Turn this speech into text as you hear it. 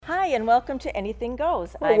and welcome to Anything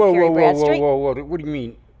Goes. Whoa, I'm whoa, Carrie whoa, Bradstreet. whoa, whoa, whoa! What do you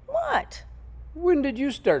mean? What? When did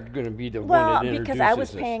you start going to be the one Well, that introduces because I was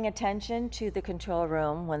us? paying attention to the control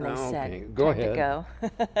room when they Oh, said okay. Go time ahead.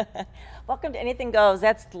 to go. Welcome to Anything Goes.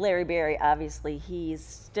 That's Larry Berry. Obviously, he's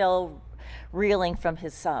still reeling from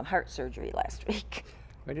his heart surgery last week.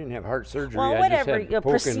 I didn't have heart surgery. Well, I whatever. just Your had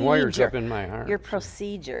poking wires procedure. up in my heart. Your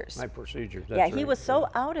procedures. My procedures. That's Yeah, right. he was so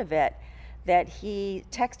out of it that he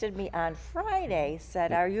texted me on Friday,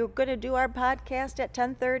 said, "Are you going to do our podcast at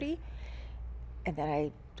 10:30?" And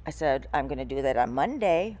then I said, "I'm going to do that on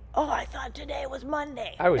Monday." Oh, I thought today was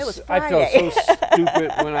Monday. It was I Friday. felt so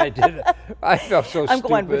stupid when I did it. I felt so I'm stupid.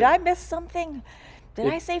 going, did I miss something? Did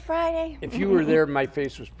I say Friday? If you were there, my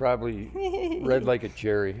face was probably red like a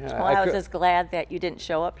cherry. Well, I was just glad that you didn't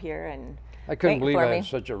show up here and I couldn't wait believe for I me. was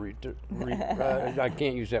such a I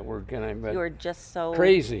can't use that word, can I? But You were just so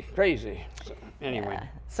crazy. So, anyway. Yeah.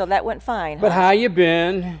 So that went fine. But huh? how you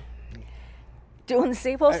been? Doing the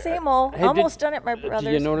same old. Hey, Almost done it, my brothers.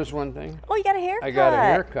 Did you notice one thing? Oh, you got a haircut. I got a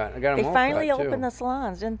haircut. I got They them all finally cut, too. opened the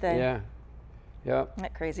salons, didn't they? Yeah. Yep. Isn't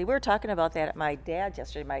that crazy? We were talking about that at my dad's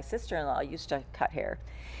yesterday. My sister-in-law used to cut hair.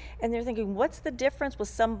 And they're thinking, what's the difference with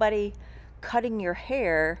somebody cutting your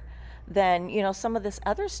hair than, some of this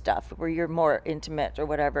other stuff where you're more intimate or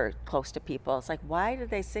whatever, close to people? It's like, why did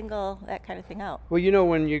they single that kind of thing out? Well,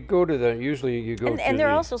 when you go to usually you go to And they're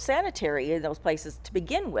also sanitary in those places to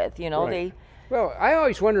begin with, Right. Well, I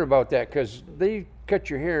always wonder about that because they cut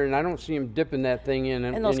your hair and I don't see them dipping that thing in.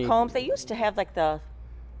 And those combs, they used to have like the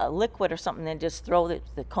liquid or something and just throw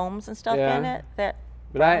the combs and stuff in Yeah. it. That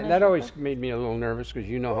That always made me a little nervous because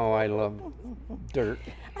you know how I love dirt.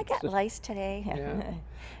 I got lice today. Yeah.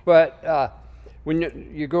 But when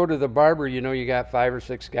you go to the barber, you got 5 or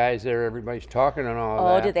 6 guys there. Everybody's talking and all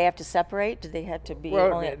that. Oh, did they have to separate? Did they have to be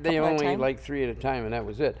Well, only a they couple at a only time? like 3 at a time, and that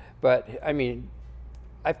was it. But I mean,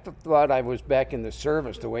 I thought I was back in the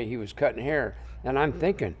service the way he was cutting hair, and I'm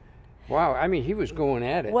thinking, wow. I mean, he was going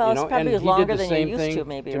at it. Well, it's probably and he longer did the than you're same used thing to,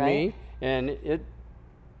 maybe, to right? me, and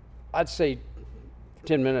I'd say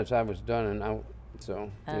 10 minutes I was done and out.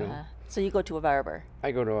 So So you go to a barber.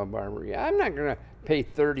 I go to a barber. Yeah, I'm not gonna pay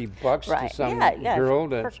 $30 Right. to some yeah. girl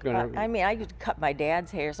that's gonna. I mean, I used to cut my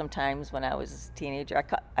dad's hair sometimes when I was a teenager.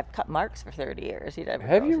 I've cut Mark's for 30 years. He never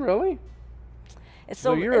Have grows. you really? It's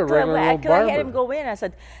So you're a regular old I had him barber. go in. I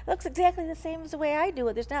said, "Looks exactly the same as the way I do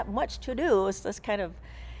it. There's not much to do. It's just kind of,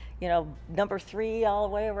 number 3 all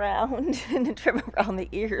the way around, and then trim around the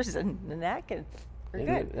ears and the neck, and we're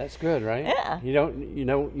Isn't good." it- That's good, right? Yeah. You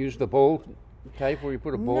don't use the bowl type where you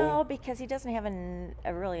put a bowl. No, because he doesn't have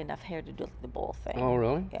really enough hair to do the bowl thing. Oh,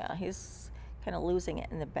 really? Yeah, he's kind of losing it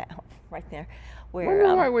in the back, right there, I where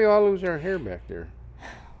wonder why we all lose our hair back there.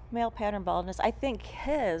 male pattern baldness. I think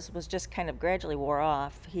his was just kind of gradually wore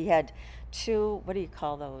off. He had 2, what do you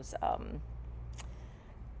call those?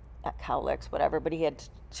 Not cowlicks, whatever, but he had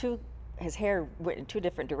 2. His hair went in 2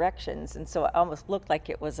 different directions, and so it almost looked like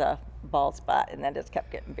it was a bald spot, and then just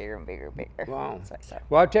kept getting bigger and bigger and bigger. Wow. So I said,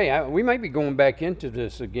 Well, I'll tell you, we might be going back into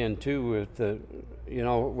this again too with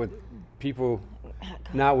with people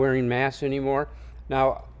not wearing masks anymore.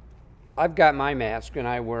 Now, I've got my mask and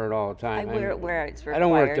I wear it all the time. I wear it where it's required. I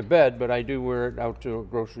don't wear it to bed, but I do wear it out to a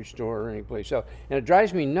grocery store or any place else. And it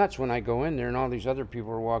drives me nuts when I go in there and all these other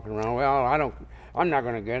people are walking around. Well, I'm not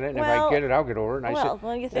going to get it. And if I get it, I'll get over it. And You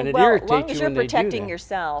and think, it well, as irritates long as you you're when they do protecting that.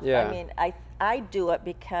 yourself. Yeah. I mean, I do it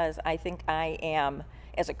because I think I am,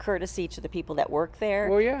 as a courtesy to the people that work there,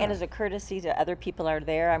 Well, yeah. and as a courtesy to other people that are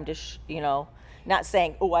there. I'm just, not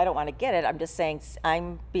saying, oh, I don't want to get it. I'm just saying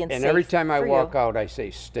I'm being safe. And every time I for walk you. out, I say,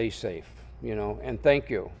 "Stay safe," and thank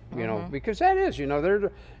you, because that is, they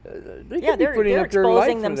could be putting they're up their life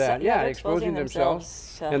exposing for that. themselves. Yeah, they're exposing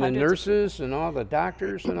themselves, to and the hundreds of nurses and all the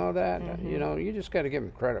doctors and all that. You just got to give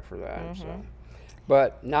them credit for that. So,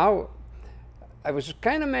 but now, I was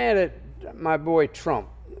kind of mad at my boy Trump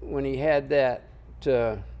when he had that.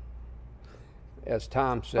 As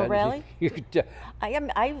Tom said, Oh, really? you could.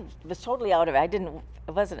 I was totally out of it.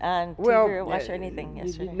 I wasn't on TV or watch anything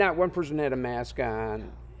yesterday. Not one person had a mask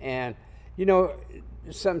on, and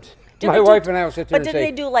some. Did My they do- wife and I will sit there But and did say,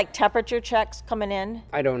 they do like temperature checks coming in?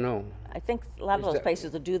 I don't know. I think a lot of those that-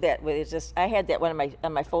 places will do that. Where it's just, I had that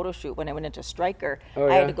on my photo shoot when I went into Stryker. Oh,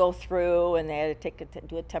 I had yeah? to go through and they had to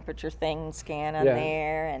do a temperature thing, scan on Yeah.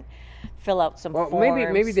 there, and fill out some Well,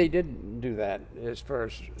 forms. maybe they did do that as far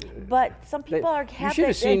as. But some people should have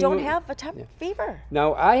they seen don't mo- have a fever.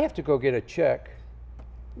 Now I have to go get a check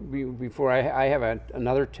before I have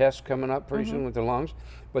another test coming up pretty Mm-hmm. soon with the lungs,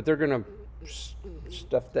 but they're going to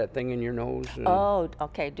stuff that thing in your nose. And Oh,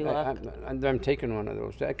 okay. I'm taking one of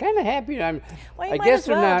those. I'm kind of happy. Well, you I might guess as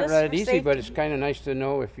they're well, not just that for easy, but safety. it's kind of nice to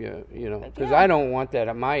know if because Yeah. I don't want that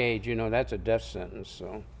at my age. That's a death sentence.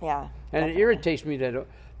 So. Yeah. And definitely. it irritates me that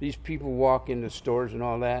these people walk into stores and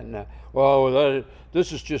all that, and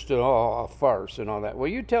this is just a farce and all that. Well,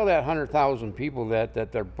 you tell that 100,000 people that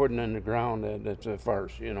they're putting in the ground that it's a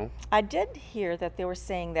farce. I did hear that they were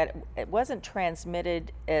saying that it wasn't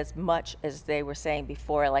transmitted as much as they were saying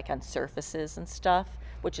before, like on surfaces and stuff,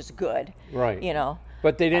 which is good. Right. You know.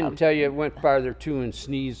 But they didn't tell you it went farther too in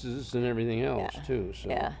sneezes and everything else too. So.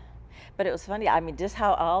 Yeah. But it was funny. I mean, just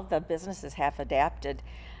how all the businesses have adapted.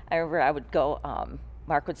 I remember I would go.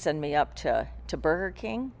 Mark would send me up to Burger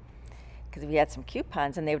King because we had some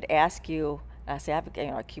coupons, and they would ask you. I say, I have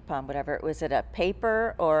a coupon, whatever. Was it a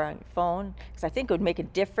paper or a phone? Because I think it would make a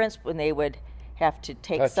difference when they would have to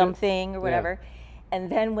take Touch it? something or Yeah. whatever.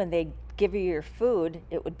 And then when they give you your food,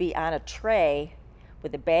 it would be on a tray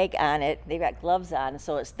with a bag on it. They've got gloves on,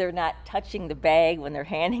 so they're not touching the bag when they're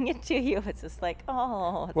handing it to you. It's just like,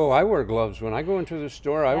 oh. Well, I wear gloves when I go into the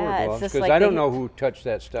store. I Yeah, wear it's gloves just because like I don't they- know who touched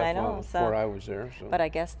that stuff I know, before I was there. So. But I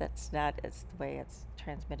guess that's not as the way it's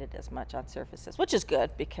transmitted as much on surfaces, which is good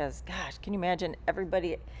because, gosh, can you imagine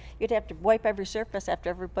everybody? You'd have to wipe every surface after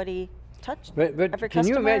everybody touched. But every can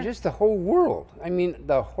you customer. imagine just the whole world? I mean,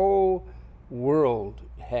 the whole world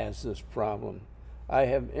has this problem. I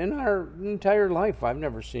have in our entire life, I've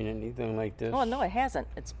never seen anything like this. Oh no, it hasn't.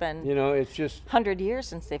 It's been It's just 100 years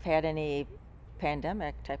since they've had any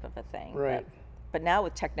pandemic type of a thing. Right. But now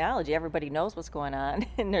with technology, everybody knows what's going on,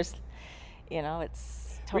 and there's,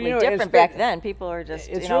 it's totally it's different back then. People are just,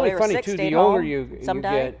 it's they really were funny sick, too. stayed The older home. you Some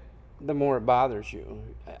died. get, the more it bothers you.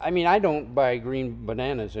 I mean, I don't buy green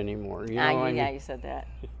bananas anymore. You said that.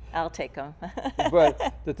 I'll take them.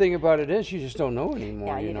 But the thing about it is, you just don't know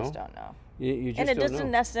anymore. Yeah, you you know? just don't know. You just And it don't doesn't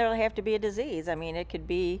know. necessarily have to be a disease. I mean, it could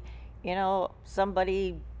be,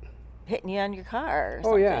 somebody hitting you on your car or Oh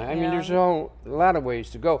something. yeah, I mean, there's a lot of ways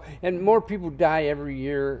to go, and more people die every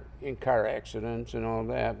year in car accidents and all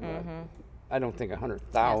that. But I don't think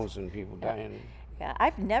 100,000 people die in. Yeah, I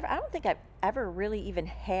don't think I've ever really even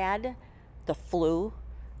had the flu.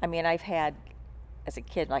 I mean, I've had, as a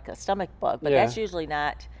kid, like a stomach bug, but Yeah. that's usually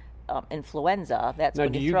not influenza. That's Now,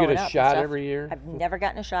 when do you're you throwing get a up and shot stuff. every year? I've never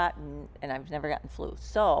gotten a shot, and I've never gotten flu.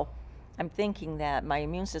 So I'm thinking that my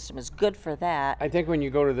immune system is good for that. I think when you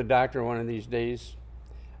go to the doctor one of these days,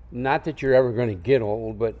 not that you're ever going to get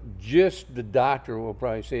old, but just the doctor will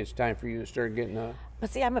probably say it's time for you to start getting a. But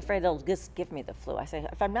see, I'm afraid they'll just give me the flu. I say,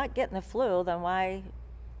 if I'm not getting the flu, then why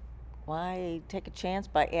take a chance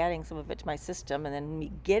by adding some of it to my system and then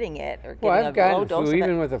me getting it or getting Well, a I've low gotten the dose flu. of it?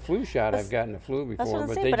 Even with a flu shot, That's- I've gotten the flu before, That's what I'm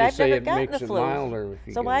but saying, they but just I've say never it gotten makes the it flu. milder if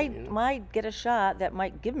you So get why it. why get a shot that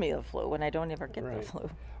might give me the flu when I don't ever get the Right. flu?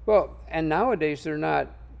 Well, and nowadays they're not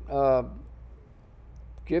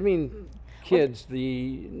giving kids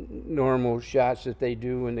the normal shots that they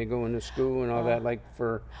do when they go into school and all that, like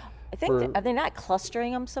for. I think for- are they not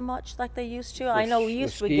clustering them so much like they used to? I know we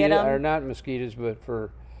used to get Or them. not mosquitoes, but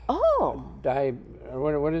for Oh,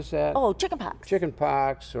 what is that? chicken pox. Chicken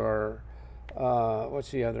pox or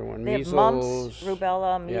what's the other one? They have Measles. mumps,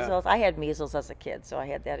 rubella, Yeah. measles. I had measles as a kid, so I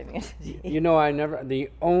had that immunity. I never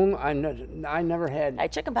had. I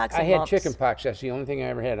had chicken pox I and had mumps. chicken pox. That's the only thing I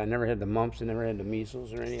ever had. I never had the mumps. I never had the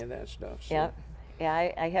measles or any of that stuff. So. Yeah.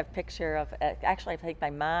 Yeah, I have a picture of, actually I think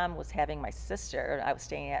my mom was having my sister, I was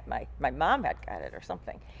staying at my mom had got it or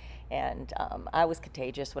something. And I was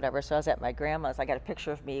contagious, whatever, so I was at my grandma's. I got a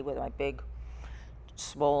picture of me with my big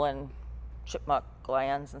swollen chipmunk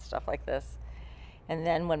glands and stuff like this. And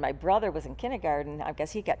then when my brother was in kindergarten, I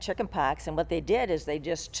guess he got chicken pox, and what they did is they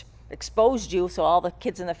just exposed you, so all the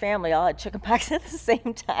kids in the family all had chicken pox at the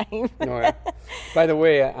same time. No, by the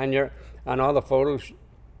way, on all the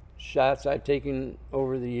shots I've taken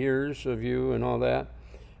over the years of you and all that,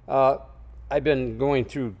 I've been going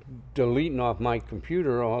through deleting off my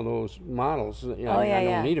computer all those models. I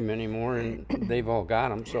don't need them anymore, and they've all got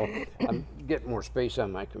them. So I'm getting more space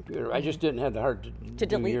on my computer. I just didn't have the heart to do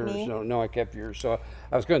delete yours. me? No, I kept yours. So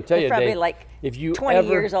I was going to tell They're you, probably Dave, like if you 20 ever,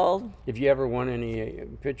 years old. If you ever want any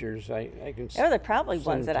pictures, I can. They were probably send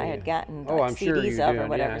ones that to I you. had gotten Oh, like I'm sure CDs you of did. or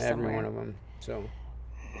whatever yeah, somewhere. every one of them. So.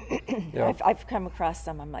 Yeah. I've come across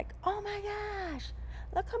some. I'm like, oh my gosh,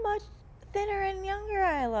 look how much thinner and younger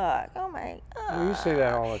I look. Oh my. Well, you say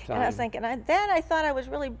that all the time. And I was thinking, then I thought I was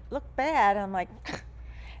really looked bad. I'm like,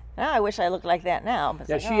 now I wish I looked like that now. But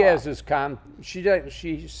it's Yeah, like, she has this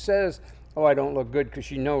she says oh, I don't look good, because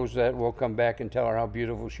she knows that we'll come back and tell her how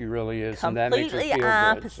beautiful she really is, and that makes her Completely feel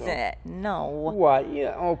opposite. good. So. No. What?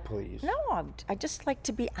 Yeah. Oh, please. No, I just like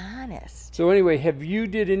to be honest. So anyway, have you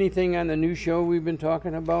did anything on the new show we've been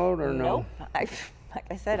talking about, or no? Nope. Like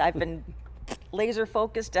I said, I've been laser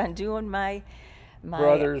focused on doing my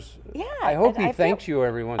Brothers. Yeah. I hope and he I feel- thanks you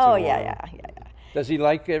every once in a Oh while. yeah. Does he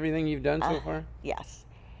like everything you've done so far? Yes.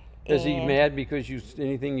 Is he And mad because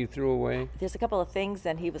anything you threw away? There's a couple of things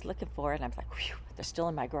that he was looking for, and I was like, whew, they're still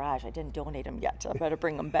in my garage. I didn't donate them yet, so I better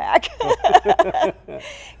bring them back.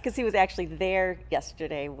 Because he was actually there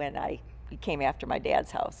yesterday when he came after my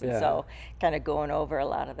dad's house, and Yeah. so kind of going over a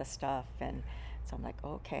lot of the stuff, and so I'm like,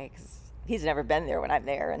 okay, because he's never been there when I'm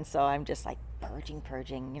there, and so I'm just like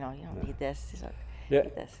purging. You don't need this. You don't Yeah.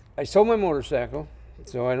 need this. I sold my motorcycle,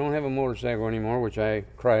 so I don't have a motorcycle anymore, which I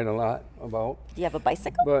cried a lot about. Do you have a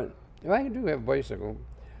bicycle? But well, I do have a bicycle.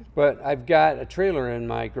 But I've got a trailer in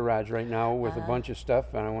my garage right now with a bunch of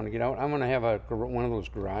stuff, and I want to get out. I'm going to have one of those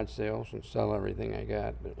garage sales and sell everything I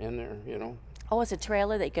got in there. Oh, it's a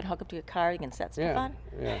trailer that you can hook up to your car. You can set stuff Yeah, on.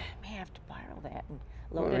 yeah. May have to borrow that and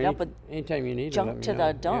load Well, it up with anytime you need junk it, let me to know.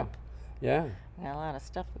 the dump. Yeah. We got a lot of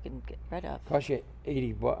stuff we can get rid of. Cost you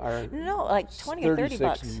 $80 No, like 20 or 30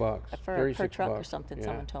 bucks 36 bucks. per 36 truck or bucks, something. yeah.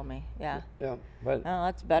 Someone told me. Yeah. Yeah, but Oh,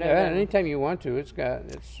 that's better. yeah, than, anytime you want to, it's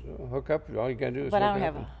hook up. All you gotta do is but hook I don't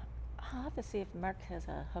up have a. I'll have to see if Mark has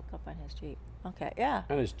a hookup on his Jeep. Okay. Yeah.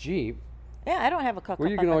 on his Jeep. Yeah. I don't have a hookup. Well,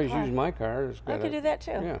 you on can my always car. use my car. It's I got could do that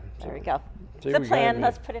too. Yeah. There we go. See, The we got plan. it.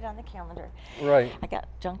 Let's put it on the calendar. Right. I got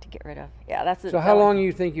junk to get rid of. Yeah, that's it. So how long do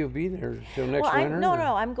you think you'll be there till next Well, winter? no. or-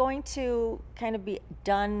 I'm going to kind of be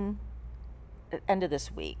done at the end of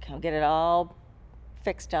this week. I'll get it all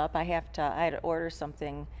fixed up. I had to order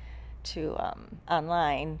something to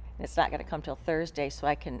online. It's not going to come till Thursday, so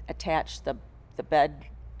I can attach the bed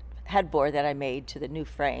headboard that I made to the new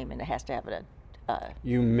frame, and it has to have it.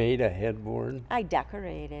 You made a headboard. I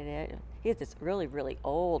decorated it. He has this really, really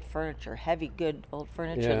old furniture, heavy, good old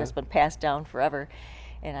furniture Yeah. that's been passed down forever.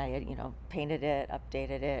 And I, painted it,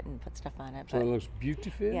 updated it, and put stuff on it. So But it looks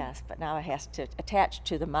beautiful. yes, but now it has to attach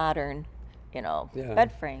to the modern, Yeah.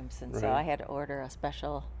 bed frames, and so Right. I had to order a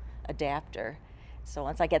special adapter. So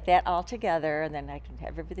once I get that all together, and then I can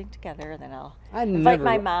have everything together, and then I'll invite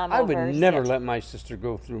my mom I over. would to never see it. let my sister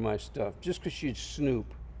go through my stuff just because she'd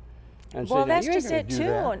snoop. And Well, say, that's "You ain't just gonna it do too.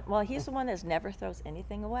 that." And, well, he's the one that never throws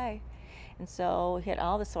anything away, and so he had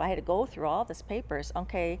all this. So I had to go through all this papers.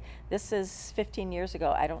 Okay, this is 15 years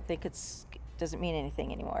ago. I don't think doesn't mean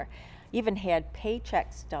anything anymore. Even had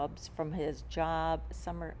paycheck stubs from his job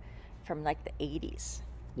from like the 80s.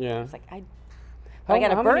 Yeah. It's like I got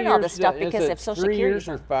to how burn many all years this stuff is because it if Social 3 Security. years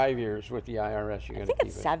or 5 years with the IRS, you got I to think keep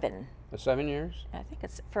it's it. 7. 7 years? I think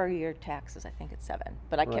it's for your taxes. I think it's 7,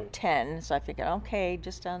 but I Right. kept 10, so I figured, okay,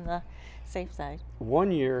 just on the safe side.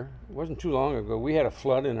 1 year, it wasn't too long ago, we had a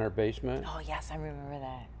flood in our basement, Oh yes, I remember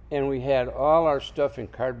that. and we had all our stuff in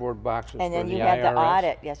cardboard boxes And for then the you had the IRS.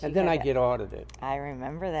 audit. Yes, and you then had I that. get audited. I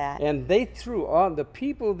remember that. And they threw all the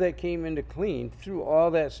people that came in to clean threw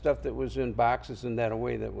all that stuff that was in boxes and that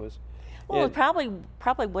away that was. Well, and- it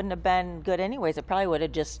probably wouldn't have been good anyways. It probably would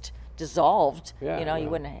have just dissolved. Yeah, You yeah.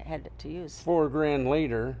 wouldn't have had it to use. $4,000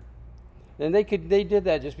 later, and they did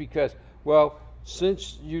that just because, well,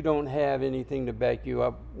 since you don't have anything to back you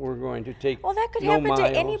up, we're going to take Well, that could no happen miles. to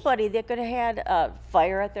anybody. They could have had a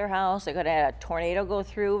fire at their house. They could have had a tornado go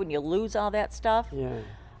through, and you lose all that stuff. Yeah,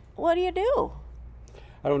 What do you do?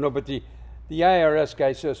 I don't know, but the IRS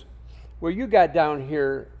guy says, well, you got down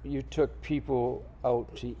here, you took people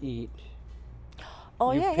out to eat.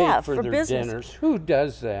 Oh You yeah, paid yeah, for for their business. dinners. Who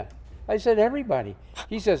does that? I said, everybody.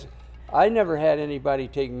 He says, I never had anybody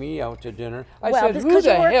take me out to dinner. I Well, said, that's who 'cause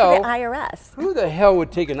you the work hell? for the IRS. Who the hell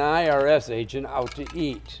would take an IRS agent out to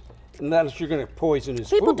eat? Unless you're going to poison his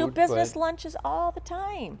People food. do business but- lunches all the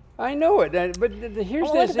time. I know it, but here's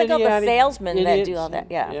Well, this think of the idiotic salesmen that do idiots. all that,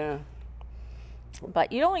 yeah. Yeah.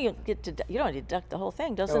 But you don't even you don't deduct the whole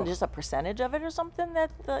thing. Doesn't Oh. just a percentage of it or something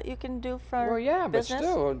that you can do for Well, yeah, business? but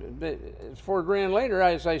still, it's $4,000 later.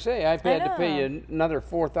 As I say, I had to pay you another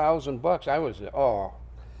 $4,000. I was,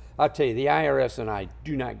 I'll tell you, the IRS and I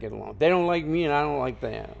do not get along. They don't like me, and I don't like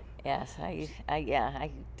them. Yes, I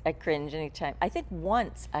cringe anytime. I think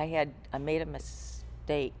once I made a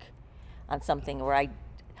mistake on something where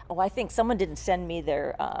I think someone didn't send me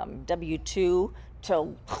their W-2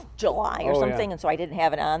 till July or Oh, something, yeah. and so I didn't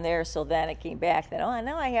have it on there. So then it came back that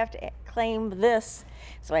now I have to claim this,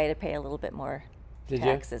 so I had to pay a little bit more Did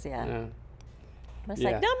taxes. you? Yeah, But it's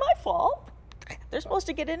Yeah. like not my fault. They're supposed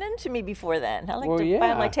to get it into me before then. I like Well, to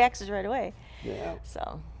file my yeah. taxes right away. Yeah.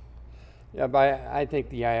 So Yeah, but I think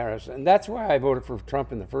the IRS, and that's why I voted for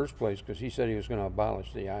Trump in the first place, because he said he was going to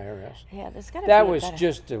abolish the IRS. Yeah, there's got to be That a was better.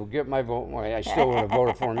 just to get my vote. Well, I still would have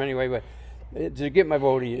voted for him anyway, but to get my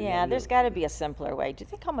vote. Yeah, there's got to be a simpler way. Do you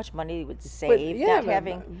think how much money we would save yeah, not but-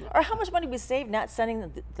 having, or how much money we save not sending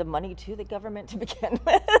the money to the government to begin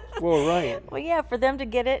with? Well, right. Well, yeah, for them to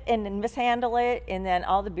get it and then mishandle it, and then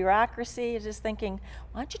all the bureaucracy, just thinking,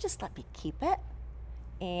 why don't you just let me keep it?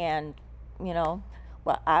 And, you know,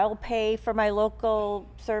 well, I'll pay for my local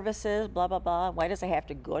services, blah, blah, blah. Why does I have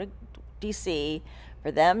to go to DC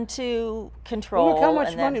for them to control? Well, look how much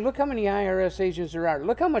and then- money. Look how many IRS agents there are.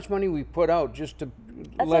 Look how much money we put out just to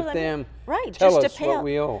That's let what I mean. them right, tell just us to pay what out.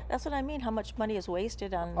 we owe. That's what I mean, how much money is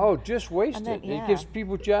wasted on. Oh, just waste then, it. yeah. It gives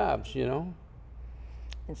people jobs, And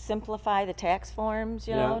simplify the tax forms,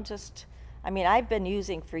 you Yeah. know, just, I mean, I've been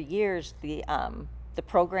using for years the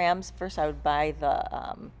programs. First I would buy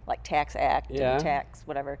the like Tax Act Yeah. and tax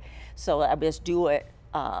whatever, so I would just do it,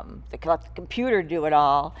 let the computer do it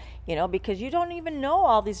all, you know, because you don't even know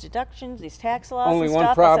all these deductions, these tax laws Only and one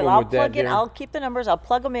stuff. problem I said, I'll with that, plug in, dear. I'll keep the numbers, I'll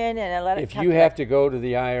plug them in and I let it If you calculate. have to go to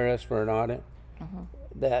the IRS for an audit,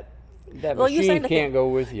 that Well, you machine signed the can't thing. go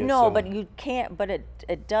with you. No, so. but you can't. But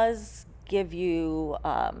it does give you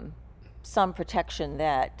some protection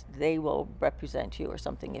that they will represent you or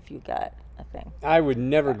something if you got a thing. I would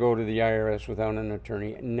never go to the IRS without an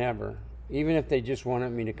attorney. Never. Even if they just wanted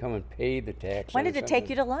me to come and pay the tax. When did it take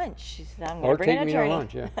you to lunch? She said, I'm going Or to bring take an me attorney. to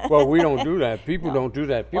lunch, yeah. Well, we don't do that. People don't do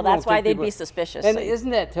that. People Well, that's don't why take they'd people- be suspicious. And so you- isn't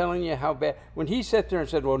that telling you how bad? When he sat there and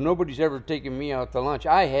said, well, nobody's ever taken me out to lunch,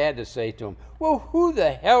 I had to say to him, well, who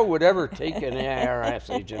the hell would ever take an IRS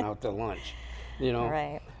agent out to lunch? You know?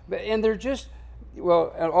 Right. And they're just,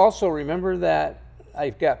 well, and also remember that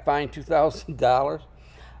I got fined $2,000?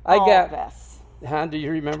 I Oh, got, yes. huh, do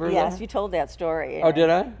you remember Yes, that? you told that story. Oh, did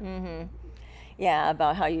I? Yeah,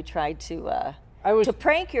 about how you tried to I was,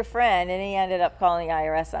 prank your friend, and he ended up calling the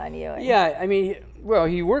IRS on you. And yeah, I mean, well,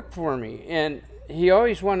 he worked for me, and he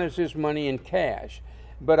always wanted his money in cash,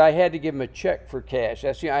 but I had to give him a check for cash.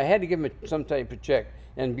 That's, I had to give him some type of check,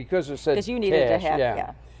 and because it said because you needed cash, to have, yeah.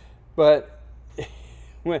 yeah. But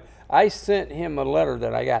when I sent him a letter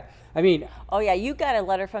that I got, I mean, Oh yeah, you got a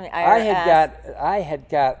letter from the IRS. I had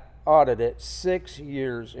got audited 6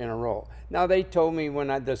 years in a row. Now they told me when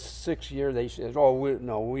the 6th year they said, "Oh,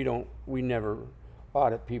 we never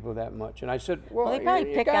audit people that much." And I said, "Well, Well, they probably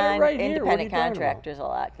you pick got it on right here. What are you independent talking about?" contractors a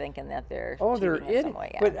lot, thinking that they're Oh, they're cheating in some idiots.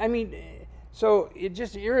 way. Yeah. But I mean, so it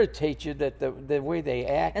just irritates you that the way they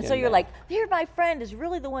act. And so you're that. like, here, my friend is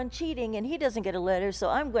really the one cheating, and he doesn't get a letter, so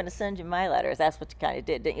I'm going to send you my letters. That's what you kind of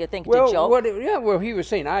did, didn't you? Think well, it's a joke? yeah, well, he was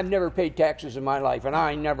saying, I've never paid taxes in my life, and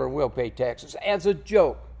I never will pay taxes. As a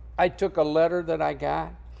joke, I took a letter that I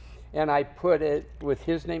got, and I put it with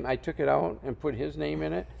his name. I took it out and put his name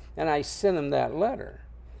in it, and I sent him that letter.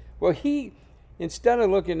 Well, he, instead of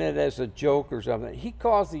looking at it as a joke or something, he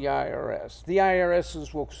calls the IRS. The IRS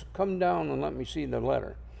says, well, come down and let me see the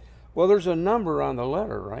letter. Well, there's a number on the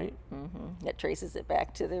letter, right? That traces it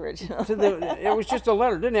back to the original. It was just a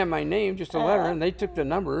letter. It didn't have my name, just a letter. And they took the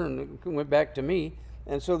number and it went back to me.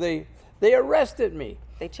 And so they arrested me.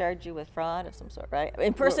 They charge you with fraud of some sort, right?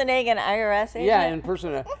 Impersonating an IRS agent? Yeah, in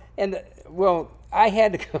person. And, well, I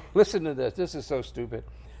had to go, listen to this. This is so stupid.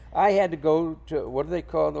 I had to go to, what do they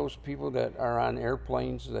call those people that are on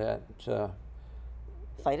airplanes that,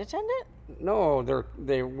 Flight attendant? no,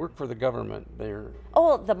 they work for the government. They're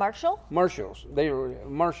Oh, the marshal? marshals. They were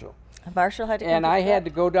marshal. A marshal had to come And pick I you had up? to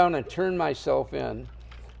go down and turn myself in.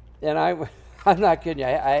 And I'm not kidding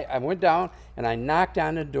you. I went down and I knocked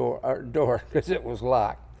on the door because it was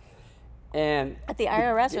locked. And At the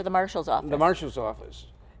IRS or the marshal's office? the marshal's office.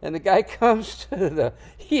 And the guy comes to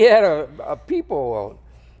he had a peephole,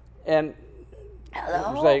 and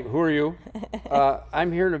Hello? was like, "Who are you?"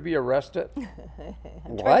 I'm here to be arrested.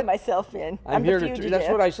 Turning What? myself in. I'm the here to. fugitive. That's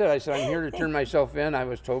what I said. I said I'm here to turn myself in. I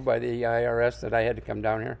was told by the IRS that I had to come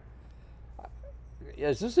down here.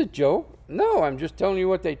 Is this a joke? No, I'm just telling you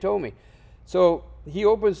what they told me. So he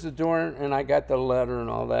opens the door, and I got the letter and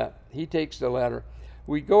all that. He takes the letter.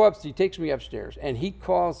 We go up. He takes me upstairs, and he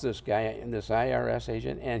calls this guy, this IRS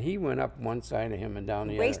agent, and he went up one side of him and down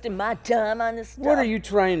the other. Wasting my time on this stuff. What are you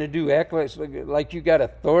trying to do? Act like you got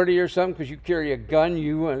authority or something because you carry a gun?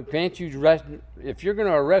 Can't you arrest? If you're going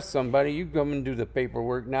to arrest somebody, you come and do the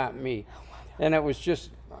paperwork, not me. And it was just,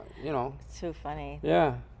 It's too funny.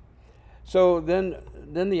 yeah. So then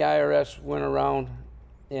the IRS went around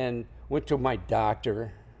and went to my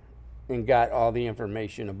doctor and got all the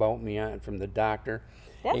information about me from the doctor.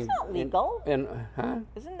 That's And- not legal. Huh?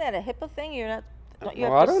 Isn't that a HIPPA thing? You're not. Don't you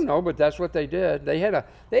Well, have I to don't know, but that's what they did. They had a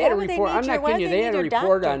Why would they report. need I'm your- not why kidding you. would they They had a need your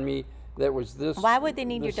report doctor? on me that was this. Why would they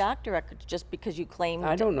need your this- doctor records? Just because you claimed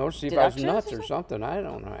I don't know. See if I was deductions nuts or or something? something. I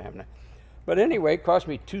don't know. I haven't. But anyway, it cost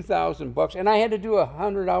me $2,000, and I had to do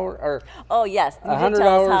 100-hour or Oh yes, you did 100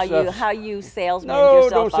 tell us hours of- how you salesman no,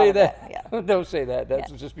 yourself don't out say of that. it. Yeah. Don't say that. That's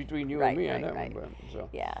Yeah. just between you Right, and me on right, that right. one. But, so.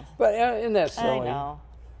 Yeah. But isn't that silly? I know.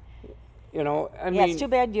 You know, I Yeah, mean, it's too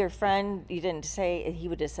bad your friend, you didn't say, he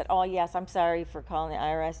would have said, oh, yes, I'm sorry for calling the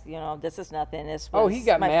IRS. You know, this is nothing. This was oh, he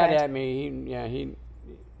got my mad friend. at me.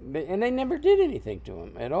 And they never did anything to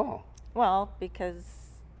him at all. Well, because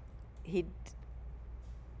he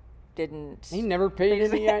didn't. He never paid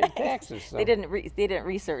any taxes. So. They didn't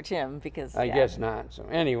research him because. I yeah. guess not. So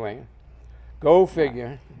anyway, go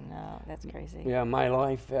figure. No, that's crazy. Yeah, my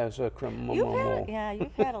life as a criminal.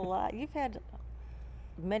 You've had a lot. You've had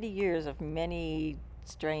many years of many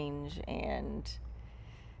strange and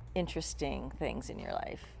interesting things in your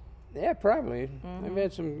life. Yeah, probably. I've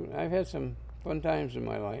had some fun times in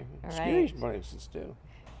my life. Scary Right. places too.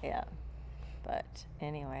 Yeah. But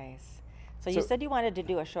anyways. So you said you wanted to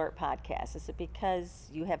do a short podcast. Is it because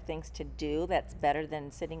you have things to do that's better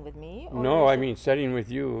than sitting with me? Or No, is I it- mean sitting with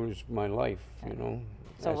you is my life. You know.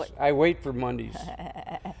 So what- I wait for Mondays.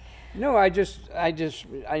 No, I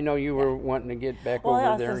know you were wanting to get back Well, I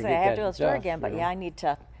over was there gonna and say, get I have that to go store stuff, again, but you yeah, know. I need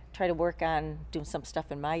to try to work on doing some stuff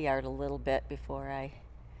in my yard a little bit before I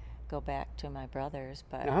go back to my brother's.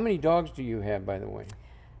 But Now, how many dogs do you have, by the way?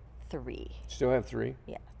 3, Still have 3?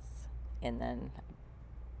 yes, and then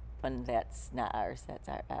when that's not ours, that's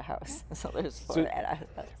our house. So there's 4 So at our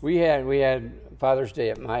house. We had Father's Day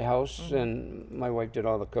at my house, Mm-hmm. and my wife did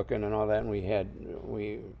all the cooking and all that, and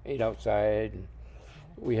we ate outside. And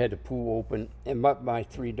we had the pool open, and my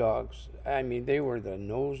 3 dogs. I mean, they were the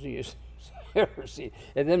nosiest I've ever seen.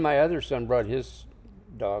 And then my other son brought his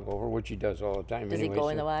dog over, which he does all the time. Does anyway, he go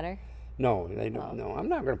in so- the water? No, they don't. No, I'm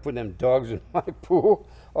not going to put them dogs in my pool.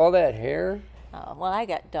 All that hair. Oh, well, I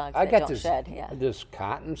got dogs I that got don't this shed. Yeah. this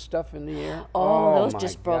cotton stuff in the air. Oh, those my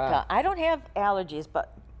just broke God. out. I don't have allergies,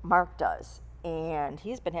 but Mark does. And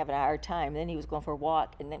he's been having a hard time. Then he was going for a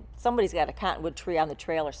walk, and then somebody's got a cottonwood tree on the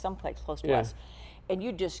trail or someplace close to Yeah. us. And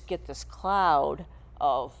you just get this cloud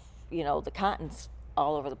of, the cottons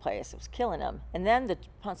all over the place. It was killing him. And then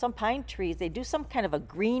some pine trees, they do some kind of a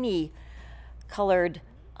greeny colored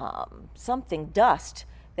something, dust,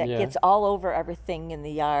 that Yeah. gets all over everything in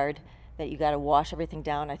the yard. That you got to wash everything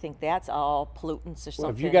down. I think that's all pollutants or something.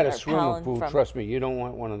 Well, if you got a or swimming pollen pool, from- trust me, you don't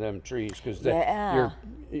want one of them trees because Yeah.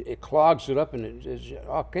 it clogs it up and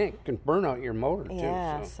it can burn out your motor too.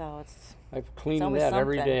 Yeah, So so it's I've cleaned always that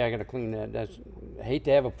every something. day. I got to clean that. I hate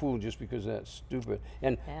to have a pool just because that's stupid.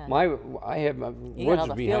 And Yeah. I have my got all woods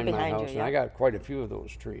the field behind my behind you, house, and yeah. I got quite a few of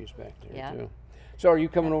those trees back there Yeah. too. So are you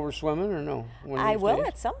coming over swimming or no? one of I these will days?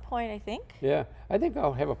 at some point, I think. Yeah, I think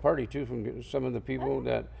I'll have a party too from some of the people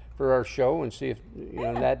that for our show and see if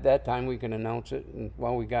that time we can announce it and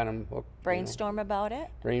while we got them booked. Brainstorm about it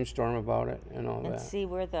Brainstorm about it and all and that. see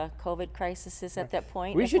where the COVID crisis is at that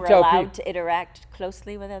point. We if should we're tell allowed peop- to interact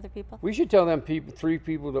closely with other people. We should tell them 3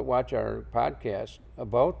 people that watch our podcast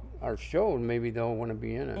about our show, and maybe they'll want to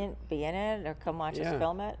be in it. And be in it or come watch Yeah. us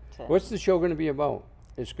film it. What's the show going to be about?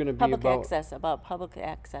 It's going to be public about public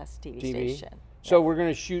access TV, TV. station. So we're going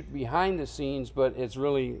to shoot behind the scenes, but it's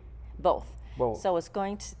really Both. Both. So it's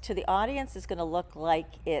going to the audience. It's going to look like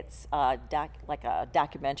it's like a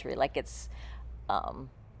documentary, like it's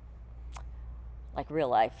like real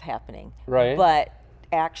life happening. Right. But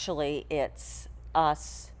actually, it's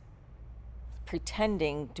us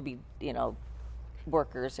pretending to be,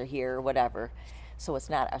 workers or here or whatever. So it's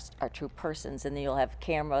not our true persons. And then you'll have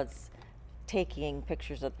cameras taking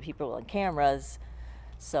pictures of the people on cameras.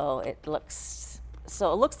 So it looks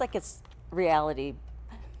like it's reality,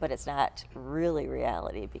 but it's not really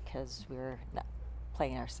reality because we're not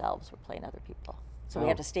playing ourselves, we're playing other people. So we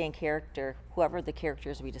have to stay in character, whoever the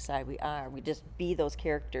characters we decide we are. We just be those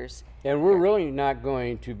characters. and we're really not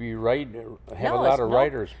going to be have a lot of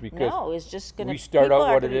writers because no, it's just going to we start out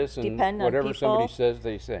what it is and whatever somebody says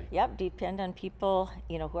they say. Yep, depend on people,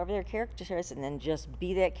 whoever their character is, and then just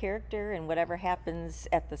be that character. And whatever happens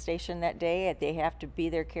at the station that day, they have to be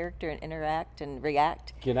their character and interact and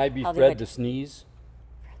react. Can I be how they Fred would- the Sneeze?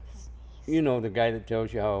 You know, the guy that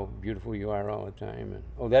tells you how beautiful you are all the time.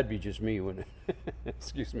 And, that'd be just me, wouldn't it?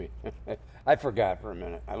 Excuse me. I forgot for a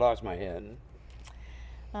minute. I lost my head.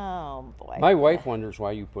 Oh boy. My wife wonders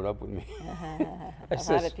why you put up with me. I A lot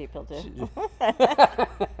says, of people do.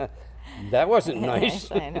 that wasn't nice.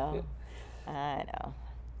 Yes, I know. I know.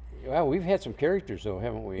 Well, we've had some characters, though,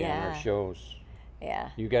 haven't we, on our Yeah. shows? Yeah.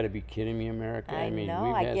 You got to be kidding me, America. I mean, know.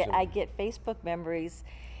 we've had some. I get Facebook memories,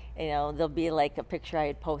 You know, there'll be like a picture I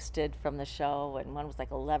had posted from the show, and one was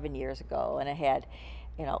like 11 years ago, and it had,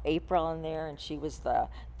 you know, April in there, and she was the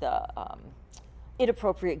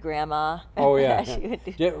inappropriate grandma. Oh yeah. She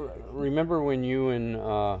would do. Remember when you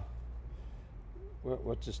and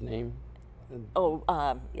what's his name? Oh,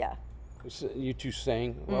 yeah. You two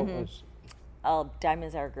sang. What was? Oh,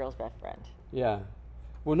 Diamond's our girl's best friend. Yeah.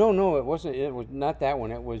 Well, no, it wasn't. It was not that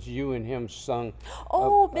one. It was you and him sung.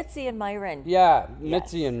 Oh, Mitzi and Myron. Yeah, Yes.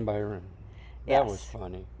 Mitzi and Byron. That Yes. was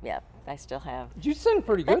funny. Yeah, I still have. You sang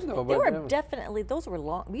pretty good though. They but were that was- definitely, those were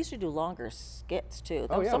long. We used to do longer skits too.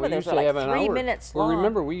 Oh yeah, Some we of those used were to have like an 3 hour. minutes Well, long.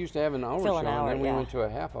 remember we used to have an hour Fill show, an hour, and then we yeah. went to a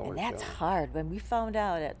half-hour And that's show. hard. When we found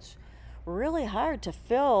out it's really hard to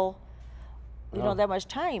fill, you Oh. know, that much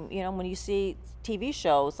time. You know, when you see TV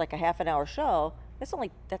shows, like a half an hour show,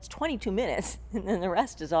 that's 22 minutes. And then the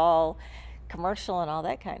rest is all commercial and all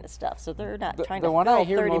that kind of stuff. So they're not trying the to one I fill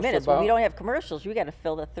hear 30 most minutes. When we about- don't have commercials, we got to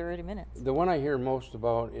fill the 30 minutes. The one I hear most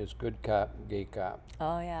about is Good Cop, Gay Cop.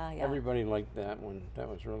 Oh, yeah, yeah. Everybody liked that one. That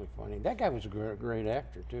was really funny. That guy was a great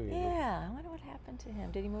actor too. You know? Yeah, I wonder what happened to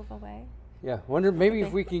him. Did he move away? Yeah. Wonder maybe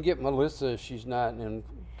if we can get Melissa. She's not in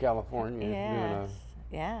California. doing Yes.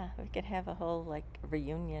 Yeah, we could have a whole like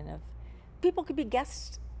reunion of people could be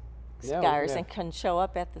guest Yeah, stars yeah. and can show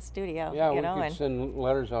up at the studio. Yeah, you we know, could and send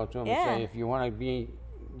letters out to them and Yeah. say, if you want to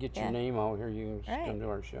get your Yeah. name out here, you can Right. come to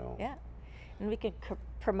our show. yeah, and we could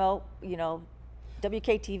promote, you know,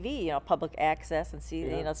 WKTV, you know, public access, and see,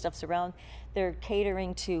 Yeah. you know, stuff's around. They're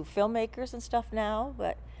catering to filmmakers and stuff now,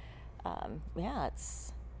 but yeah,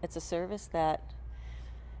 it's a service that,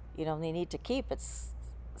 you know, they need to keep. It's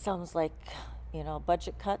sounds like, you know,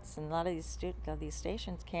 budget cuts, and a lot of these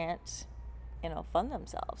stations can't, you know, fund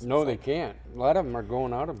themselves. No, It's they like, can't. A lot of them are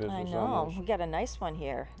going out of business. I know. Almost. We got a nice one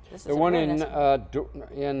here. This The is a one really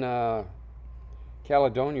in nice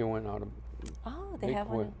Caledonia went out of Oh, they have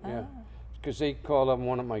one. Bigfoot, yeah. Oh. because they called up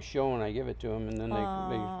one at my show and I give it to them, and then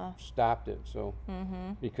they stopped it. So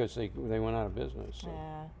because they went out of business. So.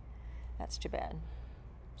 Yeah, that's too bad.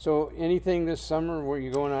 So anything this summer? Were you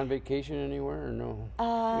going on vacation anywhere or no?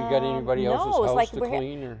 You got anybody no, else's it's house like to we're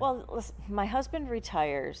clean or? well, listen, my husband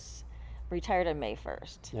retired on May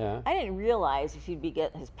 1st. Yeah. I didn't realize if he'd be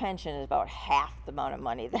getting his pension is about half the amount of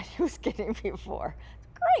money that he was getting before.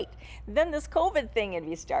 Great. Then this COVID thing had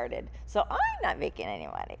restarted, so I'm not making any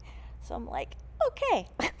money. So I'm like, okay,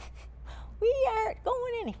 we aren't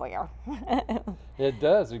going anywhere. It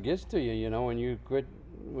does. It gets to you, you know, when you quit.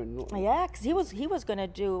 Yeah, because he was gonna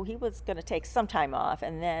take some time off,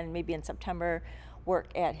 and then maybe in September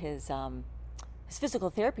work at his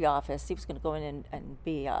physical therapy office. He was gonna go in and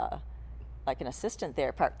be like an assistant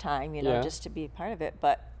there part time, you know, Yeah. just to be part of it.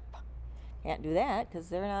 But can't do that because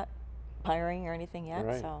they're not hiring or anything yet.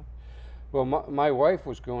 Right. So Well, my wife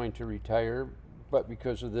was going to retire, but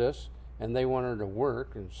because of this, and they want her to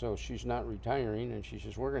work, and so she's not retiring, and she's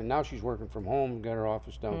just working. Now she's working from home, got her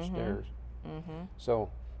office downstairs. So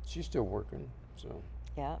she's still working. So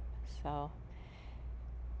yeah, so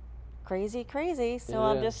crazy.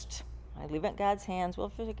 So It is. I leave it in God's hands. We'll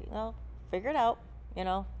figure it out. You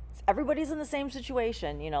know, everybody's in the same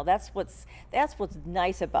situation. You know, that's what's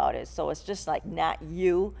nice about it. So it's just like not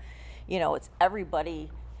you. You know, it's everybody.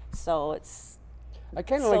 So it's I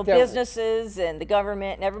kind of so like that. businesses and the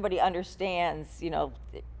government and everybody understands. You know,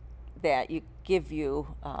 that you give you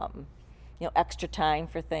extra time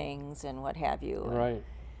for things and what have you. And Right.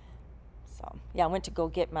 so yeah, I went to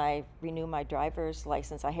go renew my driver's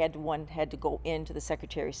license. I had to go into the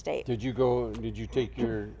Secretary of State. Did you go? Did you take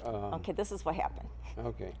your? Okay, this is what happened.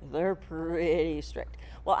 Okay. They're pretty strict.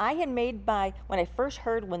 Well, I had when I first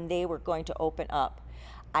heard when they were going to open up,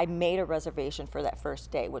 I made a reservation for that first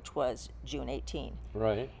day, which was June 18.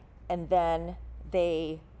 Right. And then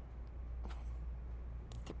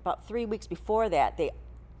about 3 weeks before that, they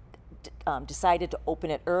decided to open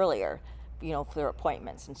it earlier, you know, for their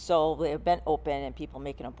appointments. And so they've been open and people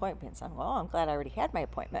making appointments. I'm I'm glad I already had my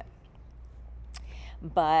appointment.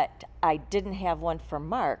 But I didn't have one for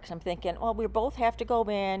Mark. So I'm thinking, well, we both have to go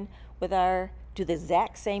in do the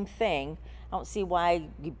exact same thing. I don't see why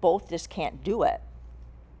you both just can't do it.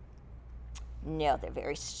 No, they're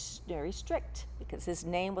very, very strict because his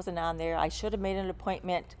name wasn't on there. I should have made an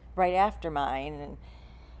appointment right after mine.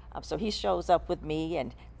 And so he shows up with me,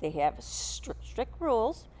 and they have strict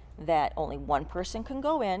rules that only one person can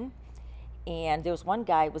go in. And there was one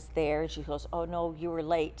guy was there, and she goes, "Oh no, you were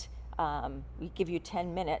late. We give you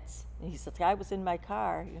 10 minutes." And he says, "I was in my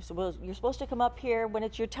car." So, "Well, you're supposed to come up here when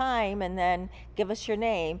it's your time and then give us your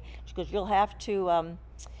name." She goes, "You'll have to,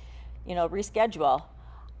 reschedule."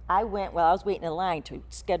 I went while I was waiting in line to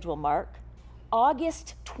schedule Mark.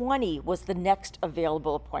 August 20 was the next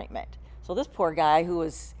available appointment. So this poor guy who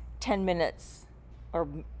was 10 minutes or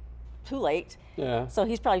too late. Yeah. So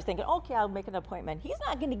he's probably thinking, okay, I'll make an appointment. He's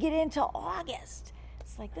not going to get in until August.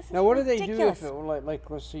 It's like, this is Now, what do ridiculous. they do if, like,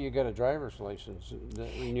 let's say you got a driver's license that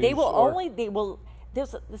renews?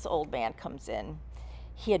 This old man comes in.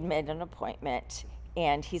 He had made an appointment,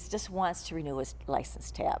 and he just wants to renew his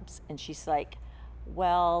license tabs. And she's like,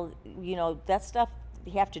 well, that stuff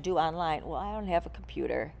you have to do online. Well, I don't have a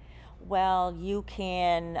computer. Well, you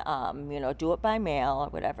can, do it by mail or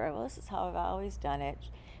whatever. Well, this is how I've always done it.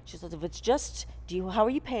 She says, if it's just, how are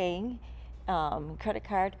you paying? Credit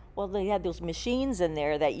card? Well, they had those machines in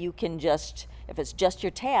there that you can just, if it's just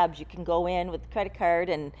your tabs, you can go in with the credit card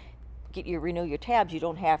and renew your tabs. You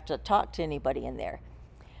don't have to talk to anybody in there.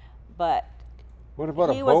 But what about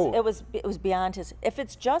a boat? It was beyond his. If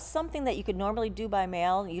it's just something that you could normally do by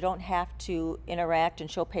mail, you don't have to interact and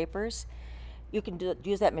show papers. You can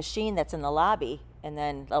use that machine that's in the lobby, and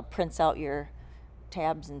then they'll print out your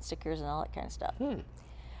tabs and stickers and all that kind of stuff.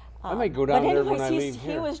 I might go down there when I leave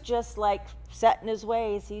he here. was just like set in his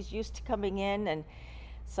ways. He's used to coming in, and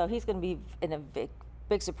so he's going to be in a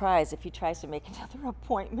big surprise if he tries to make another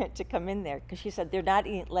appointment to come in there, because she said they're not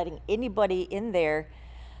letting anybody in there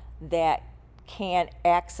that can't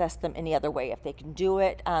access them any other way. If they can do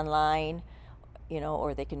it online,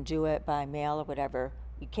 or they can do it by mail or whatever,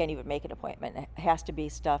 you can't even make an appointment. It has to be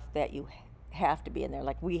stuff that you have to be in there,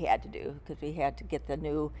 like we had to do, because we had to get the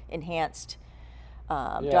new enhanced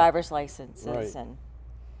driver's licenses. Right.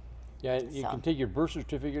 And you can take your birth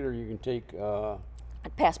certificate, or you can take a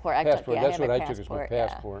passport. passport. I That's had what my I took, is my yeah.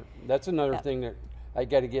 passport. That's another thing that I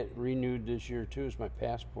got to get renewed this year too, is my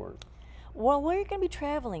passport. Well, where are you going to be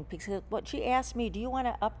traveling? Because what she asked me, do you want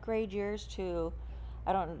to upgrade yours to?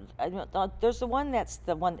 I don't. There's the one that's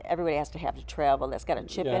the one everybody has to have to travel. That's got a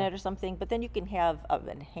chip in it or something. But then you can have an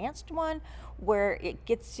enhanced one where it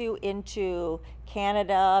gets you into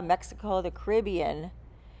Canada, Mexico, the Caribbean.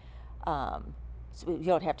 So you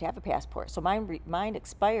don't have to have a passport. So mine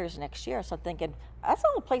expires next year. So I'm thinking, that's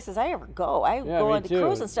all the places I ever go. I go on the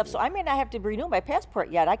cruise and stuff. So I may not have to renew my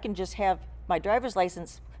passport yet. I can just have my driver's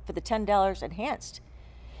license for the $10 enhanced.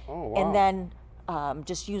 Oh, wow. And then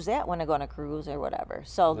just use that when I go on a cruise or whatever.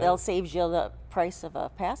 So they'll save you the price of a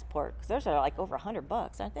passport, because those are like over $100,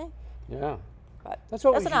 aren't they? Yeah. But That's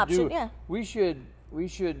what that's we an should option. do. Yeah. We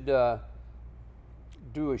should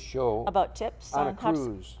do a show About tips on a how to-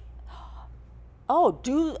 cruise. Oh,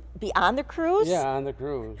 be on the cruise? Yeah, on the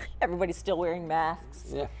cruise. Everybody's still wearing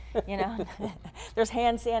masks. Yeah. There's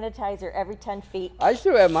hand sanitizer every 10 feet. I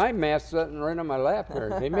still have my mask sitting right on my lap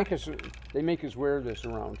here. They make us wear this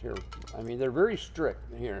around here. I mean, they're very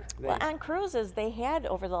strict here. Well, on cruises, they had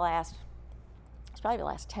over it's probably the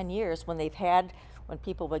last 10 years, when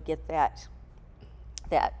people would get that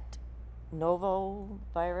Novo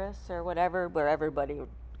virus or whatever, where everybody would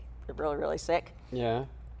get really, really sick. Yeah.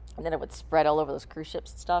 And then it would spread all over those cruise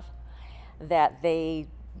ships and stuff, that they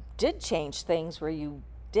did change things where you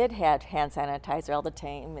did have hand sanitizer all the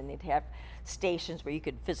time, and they'd have stations where you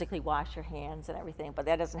could physically wash your hands and everything. But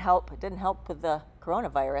that doesn't help. It didn't help with the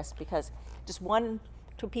coronavirus, because just 1-2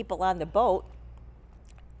 people on the boat,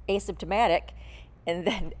 asymptomatic, and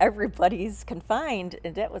then everybody's confined,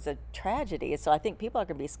 and that was a tragedy. So I think people are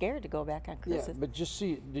going to be scared to go back on cruises. Yeah, but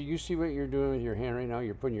do you see what you're doing with your hand right now?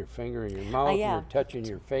 You're putting your finger in your mouth, yeah. you're touching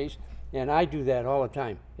your face, and I do that all the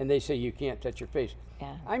time. And they say you can't touch your face.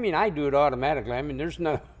 Yeah. I mean, I do it automatically. I mean,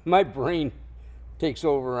 my brain takes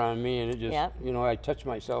over on me, and it just, Yep. I touch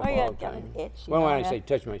myself yeah, all the got time. an itch, Well, when I yeah. say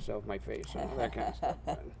touch myself, my face, that kind of stuff.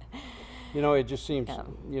 But, it just seems,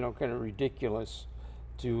 kind of ridiculous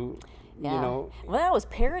to, Well, I was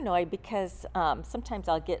paranoid because sometimes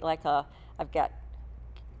I'll get I've got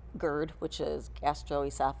GERD, which is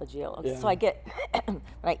gastroesophageal. Yeah. So I get, when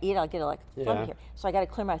I eat, I'll get phlegm Yeah. here. So I got to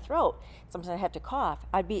clear my throat. Sometimes I have to cough.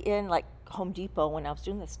 I'd be in Home Depot when I was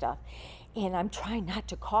doing this stuff, and I'm trying not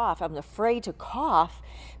to cough. I'm afraid to cough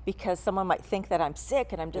because someone might think that I'm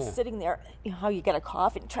sick, and I'm just sitting there. You know how you got to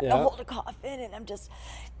cough and try to hold a cough in, and I'm just,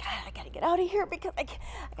 God, I got to get out of here because I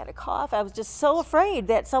got to cough. I was just so afraid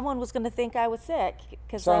that someone was going to think I was sick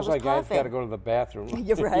because I was Sounds like I've coughing. got to go to the bathroom.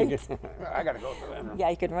 You're right. I got to go to the bathroom. Yeah,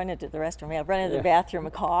 you could run into the restroom. Yeah, run into the bathroom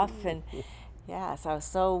and cough, and so I was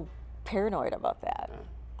so paranoid about that.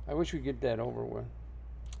 I wish we'd get that over with.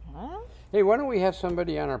 Well, Hey, why don't we have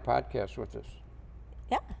somebody on our podcast with us?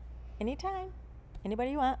 yeah, anytime,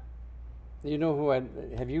 anybody you want. You know who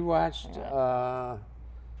have you watched? Yeah,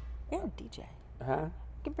 DJ. Huh?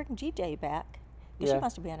 You can bring DJ back. She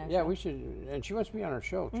wants to be on our show. Yeah, we should, and she wants to be on our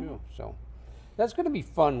show too. So that's going to be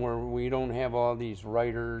fun, where we don't have all these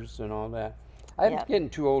writers and all that. I'm Yep. getting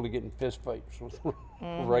too old to get in fist fights with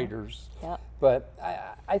writers. Yep. But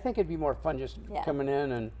I think it'd be more fun just Yeah. coming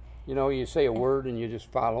in and, you say a word and you just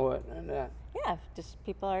follow it. And Yeah, just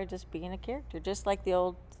people are just being a character, just like the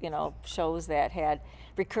old, shows that had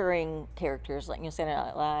recurring characters, like Saturday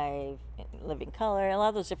Night Live, Living Color, a lot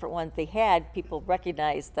of those different ones. They had people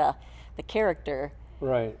recognize the character,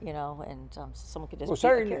 right. and so someone could just Well, be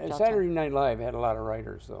a character all the time. Saturday Night Live had a lot of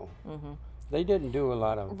writers, though. They didn't do a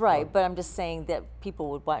lot of... Right, but I'm just saying that people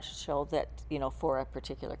would watch a show that, for a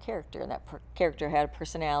particular character, and that character had a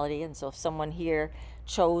personality, and so if someone here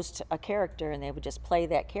chose a character and they would just play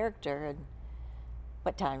that character, and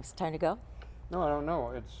what time's time to go? No, I don't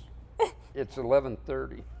know. It's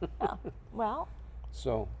 11:30. Oh, well,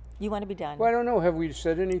 So... you want to be done. Well, I don't know. Have we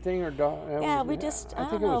said anything or done? Yeah, we just, I I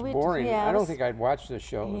think don't it know, was boring. yeah, I it don't was- think I'd watch this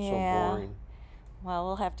show. It was Yeah. so boring. Well,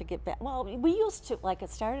 we'll have to get back. Well, we used to, like, it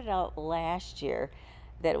started out last year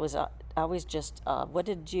that it was always just, what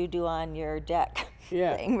did you do on your deck?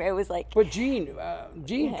 Yeah. Thing. It was like, But Gene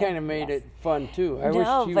Yeah, kind of made yes. it fun too. I No,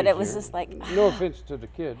 wish she but it was here. just like, no offense to the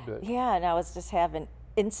kid, but yeah, and I was just having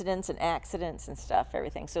incidents and accidents and stuff,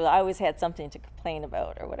 everything. So I always had something to complain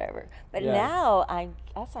about or whatever. But Yeah. now I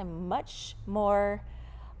guess I'm much more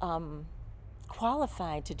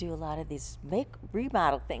qualified to do a lot of these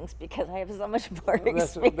remodel things because I have so much more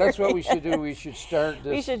experience. that's what we should do. We should start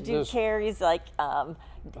this. We should do this, Carrie's like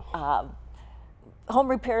home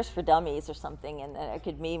repairs for dummies or something, and then it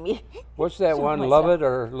could me. What's that show one? myself. Love It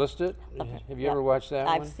or List It? Have you Yeah. ever watched that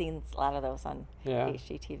I've one? seen a lot of those on Yeah.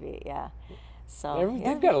 HGTV. Yeah. So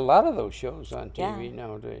They've got a lot of those shows on TV Yeah.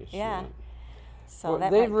 nowadays. Yeah. So Well,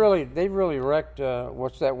 that they've might really wrecked.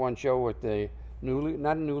 What's that one show with the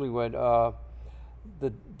not newlywed?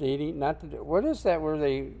 The dating, not the, what is that where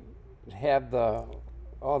they have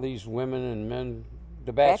all these women and men?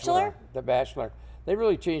 The Bachelor. Bachelor? The Bachelor. They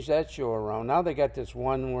really changed that show around. Now they got this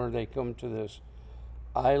one where they come to this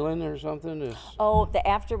island or something.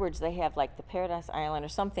 afterwards they have like the Paradise Island or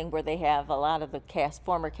something where they have a lot of the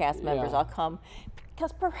former cast members Yeah. all come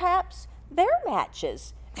because perhaps they're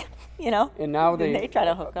matches, And now they try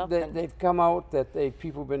to hook up. They've come out that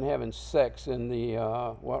people been having sex in the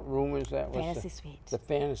what room is that? What's Fantasy suite. The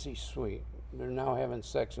fantasy suite. They're now having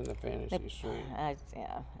sex in the fantasy suite.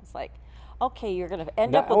 It's like, okay, you're going to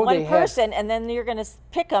end Now- up with oh, they one had- person, and then you're going to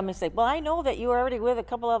pick them and say, well, I know that you were already with a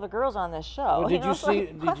couple other girls on this show. Well, did you it's see?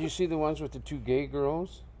 like, Did you see the ones with the two gay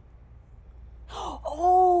girls?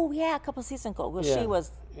 oh, yeah, a couple seasons ago. Well, Yeah, she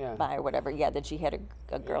was yeah. bi or whatever. Yeah, that she had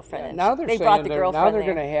a girlfriend. and Now they're they saying brought the now girlfriend they're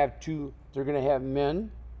there. going to have two. They're going to have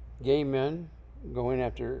gay men, going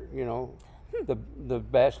after the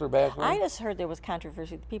bachelor. I just heard there was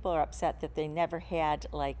controversy. People are upset that they never had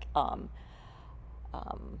like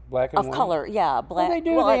Black and of white? color. Yeah, black. they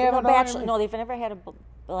do. Well, They have no, it on bachelor. every- No, they've never had a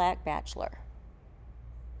black bachelor.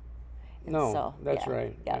 And No, so, that's yeah,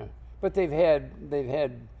 right. Yeah. Yeah. But they've had.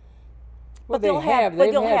 Well, But they'll have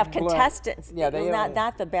black- contestants. Yeah, they have.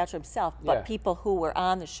 not the bachelor himself, but Yeah. people who were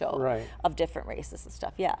on the show Right. of different races and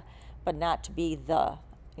stuff. Yeah, but not to be the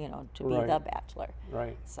to be Right. the bachelor.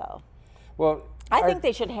 Right. So Well, I think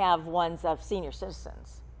they should have ones of senior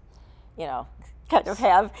citizens. Kind of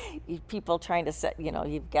have people trying to set.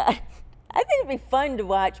 You've got. I think it'd be fun to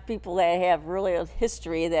watch people that have really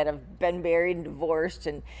history that have been married and divorced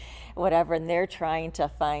and whatever, and they're trying to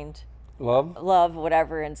find love,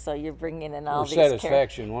 whatever, and so you're bringing in all or these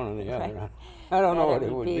satisfaction, one or the other. Right. I don't know And what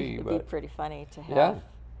it would be, it'd but be pretty funny to have.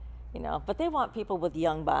 Yeah. But they want people with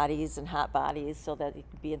young bodies and hot bodies so that they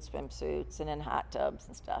can be in swimsuits and in hot tubs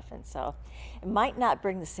and stuff. And so it might not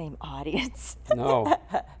bring the same audience. no,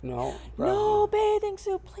 No probably. bathing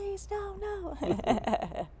suit, please, no.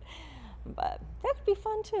 But that would be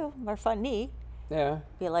fun too, or funny. Yeah.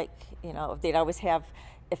 Be like, they'd always have,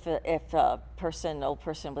 if a old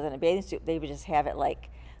person was in a bathing suit, they would just have it like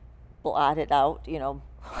blotted out,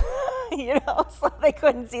 so they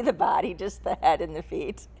couldn't see the body, just the head and the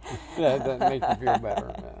feet. Yeah, that make you feel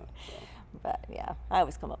better. Yeah, so. But yeah, I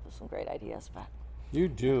always come up with some great ideas, but You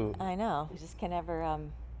do. I know, we just can never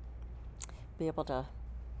be able to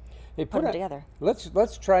Hey, put them together.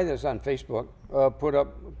 Let's try this on Facebook. Put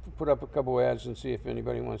up a couple ads and see if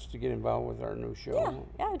anybody wants to get involved with our new show.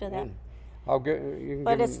 Yeah, I'll do that. And I'll get. You can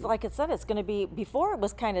But give it's them- like it said, it's going to be, before it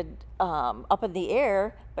was kind of up in the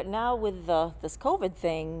air, but now with this COVID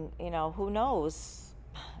thing, who knows?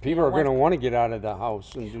 people are going to want to get out of the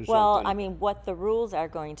house and do Well, something. I mean, what the rules are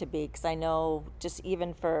going to be, because I know just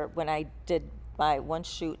even for when I did my one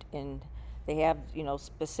shoot, they have,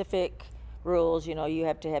 specific rules. You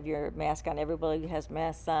have to have your mask on. Everybody has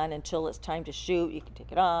masks on until it's time to shoot. You can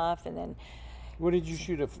take it off, and then, What did you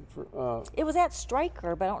shoot It was at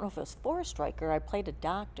Stryker, but I don't know if it was for Stryker. I played a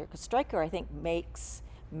doctor because Stryker, I think, makes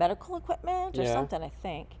medical equipment or Yeah. something, I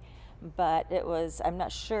think. But it was, I'm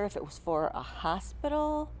not sure if it was for a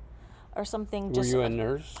hospital or something. Were you a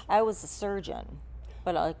nurse? I was a surgeon,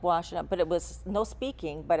 but like washing up. But it was no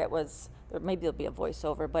speaking, but it was, or maybe there'll be a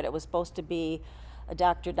voiceover, but it was supposed to be a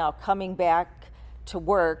doctor now coming back to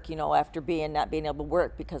work, you know, after not being able to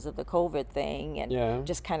work because of the COVID thing, and Yeah.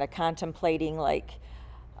 just kind of contemplating, like,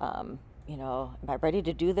 you know, am I ready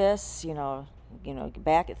to do this? You know, get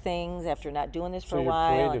back at things after not doing this for So a you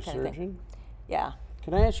while. played a and kind of thing. surgeon? Yeah.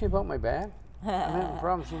 Can I ask you about my back? I'm having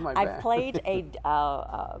problems with my I back. played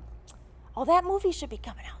a. Oh, that movie should be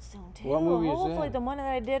coming out soon too. What movie is Hopefully, that? the one that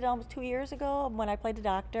I did almost 2 years ago when I played a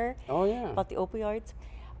doctor. Oh, yeah. About the opioids.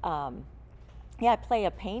 Yeah, I play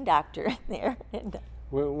a pain doctor in there. And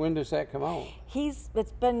When does that come out? it's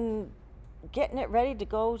been getting it ready to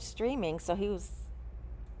go streaming, so he was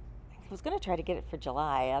going to try to get it for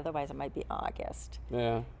July. Otherwise, it might be August.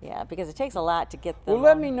 Yeah. Yeah, because it takes a lot to get them. Well,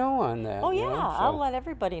 let me know on that. Oh you yeah, know, I'll so- let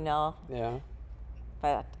everybody know. Yeah.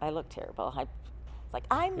 But I look terrible. It's like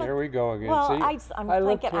I'm. Here we go again. Well, See? I'm I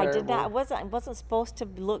look thinking I did not. terrible. I wasn't supposed to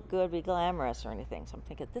look good, be glamorous or anything. So I'm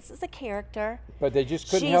thinking this is a character. But they just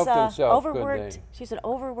couldn't She's help themselves, could overworked. they? She's an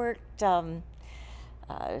overworked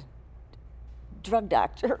drug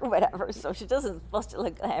doctor or whatever. So she doesn't supposed to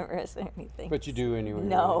look glamorous or anything. But you do anyway.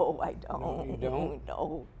 No, right? I don't. No, you don't?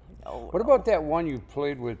 No. What about that one you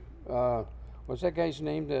played with? What's that guy's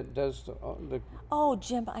name that does the Oh,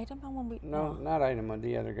 Jim, I don't know when we. no, not Idema,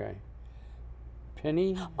 the other guy.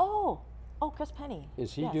 Penny? Oh, Chris Penny.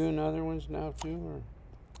 Is he Yes. doing other ones now too? Or?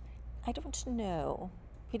 I don't know.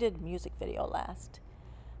 He did a music video last.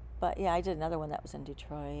 But yeah, I did another one that was in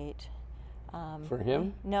Detroit. For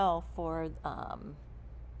him? No, for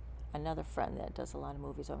another friend that does a lot of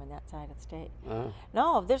movies over on that side of the state.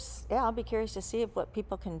 No, I'll be curious to see what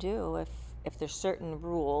people can do if there's certain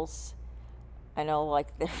rules. I know, like,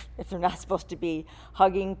 if they're not supposed to be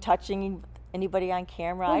hugging, touching anybody on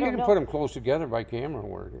camera. Well, I you don't can know. put them close together by camera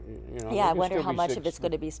work. You know, Yeah, they I can wonder still how be much of 6 it's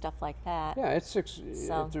going to be stuff like that. Yeah, it's six.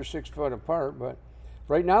 So- If they're 6 foot apart, but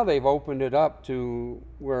right now they've opened it up to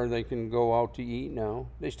where they can go out to eat now.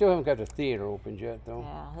 They still haven't got the theater opened yet, though.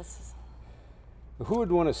 Yeah, this is. Who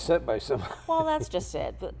would want to sit by somebody? Well, that's just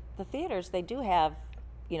it. The theaters, they do have,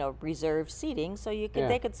 reserved seating, so Yeah.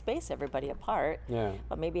 they could space everybody apart. Yeah.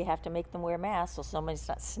 But maybe you have to make them wear masks so somebody's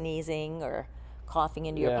not sneezing or coughing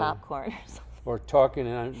into your Yeah. popcorn or something. Or talking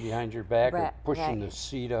behind your back, or Right, pushing right. the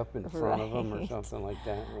seat up in front of them, or Right. something like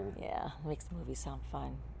that. Or- Yeah, makes the movie sound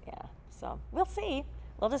fun. Yeah, so we'll see.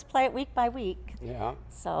 We'll just play it week by week. Yeah.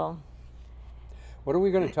 So What are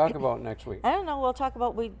we going to talk about next week? I don't know. We'll talk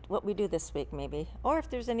about what we do this week, maybe, or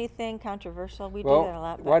if there's anything controversial. We do Well, that a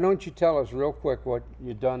lot. why don't you tell us real quick what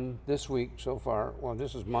you've done this week so far? Well,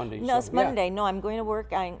 this is Monday. No, so, it's yeah. Monday. No, I'm going to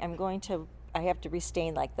work. I'm going to. I have to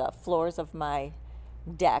restain like the floors of my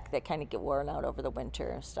deck that kind of get worn out over the winter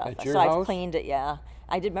and stuff. At your so I've house? cleaned it. Yeah,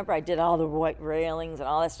 I did. Remember, I did all the white railings and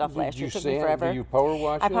all that stuff last year. It took me sand- forever. Do you power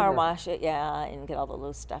wash I it? power or- wash it, yeah, and get all the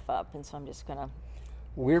loose stuff up. And so I'm just gonna.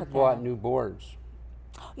 We put that bought on. new boards.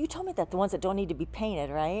 You told me that the ones that don't need to be painted,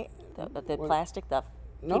 right? The Well, plastic, the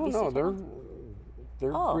No, PVC no, ones?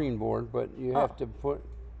 they're Oh. green board, but you Oh. have to put.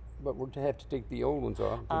 But we're to have to take the old ones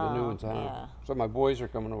off, put the new Oh, ones on. yeah. So my boys are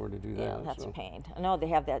coming over to do Yeah, that. that's so. a pain. I know they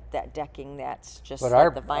have that decking that's just But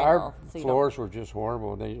like the vinyl. our so you don't- floors were just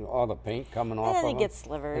horrible. All the paint coming off. And then of you them. get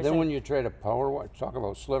slivers. And then and- when you try to power wash, talk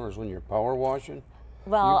about slivers when you're power washing.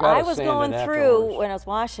 Well, you gotta I was sand going it through afterwards. when I was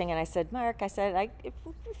washing, and I said, Mark, if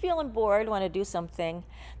you're feeling bored, want to do something,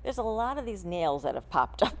 there's a lot of these nails that have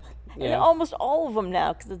popped up. And Yeah. almost all of them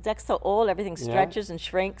now, because the deck's so old, everything Yeah. stretches and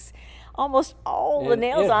shrinks. Almost all the And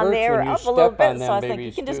nails it on hurts there when are you up a little step on bit. So them I think you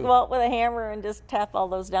babies, can just too. go out with a hammer and just tap all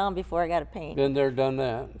those down before I got to paint. Been there, done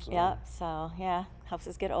that. So. Yeah, so yeah,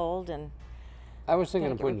 houses get old and. I was thinking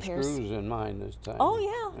Gotta of get putting repairs. screws in mine this time. Oh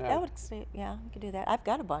yeah, that would stay. Yeah, we could do that. I've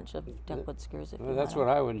got a bunch of duckwood screws. If Well, you that's want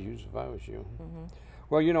what I would use if I was you. Mm-hmm.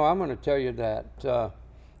 Well, I'm going to tell you that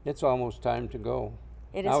it's almost time to go.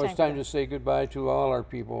 It is Now it's time time to to say goodbye to all our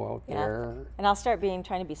people out Yeah. there. And I'll start trying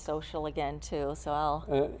to be social again too. So I'll.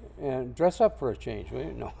 And dress up for a change, will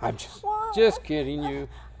you? No, I'm Well, just kidding you.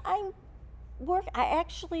 I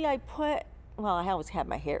put. Well, I always had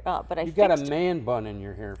my hair up, but I You got a fixed- man bun in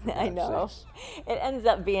your hair. For I God's know. sakes. It ends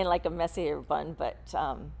up being like a messy hair bun, but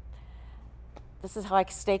this is how I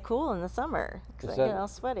can stay cool in the summer because Is I get that- Mm-hmm. all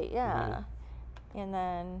sweaty. Yeah. And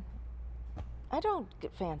then I don't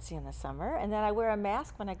get fancy in the summer, and then I wear a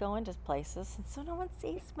mask when I go into places, and so no one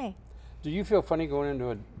sees me. Do you feel funny going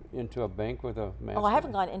into a bank with a mask? Oh, I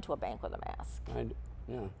haven't on? gone into a bank with a mask.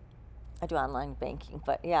 Yeah. I do online banking,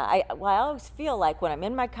 but yeah, I always feel like when I'm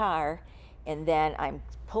in my car and then I'm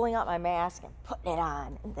pulling out my mask and putting it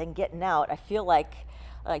on and then getting out, I feel like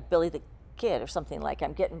Billy the Kid or something, like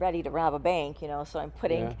I'm getting ready to rob a bank, you know, so I'm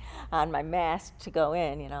putting Yeah. on my mask to go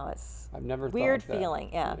in, you know. It's I've never weird thought that. feeling,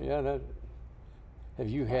 yeah. Yeah. Have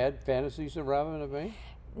you had fantasies of robbing a bank?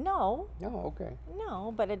 No, Oh, okay.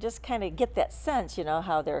 no, but I just kind of get that sense, you know,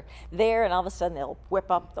 how they're there and all of a sudden they'll whip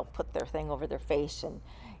up, they'll put their thing over their face and,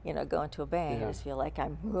 you know, go into a bank. Yeah. I just feel like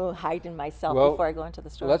I'm hiding myself Well, before I go into the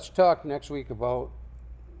store. Let's talk next week about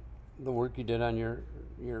the work you did on your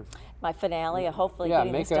My finale, hopefully Yeah,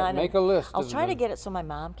 getting make this a- done. make and a list I'll of try to the- get it so my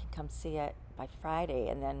mom can come see it by Friday,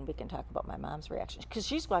 and then we can talk about my mom's reaction, because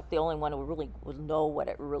she's like the only one who really would know what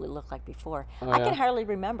it really looked like before. Oh, I yeah? can hardly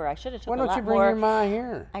remember. I should have took Why a don't lot you bring more. your ma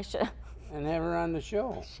here I should. and have her on the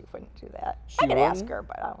show? She wouldn't do that. She I could ask wouldn't? her,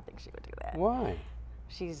 but I don't think she would do that. Why?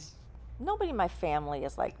 She's nobody in my family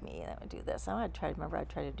is like me that would do this. I'd try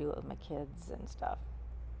to do it with my kids and stuff.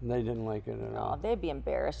 They didn't like it at No, all. they'd be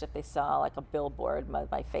embarrassed if they saw like a billboard with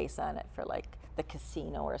my face on it for like the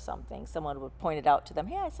casino or something. Someone would point it out to them.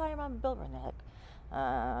 Hey, I saw your mom on the billboard. And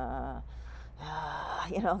they're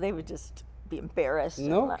like, you know, they would just be embarrassed.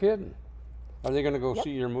 No kidding. Are they going to go Yep.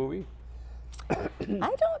 see your movie? I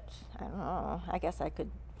don't know. I guess I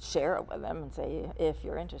could share it with them and say, if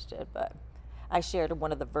you're interested, but I shared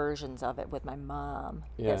one of the versions of it with my mom.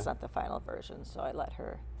 Yeah. It's not the final version, so I let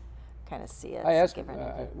her kind of see it. I asked. give her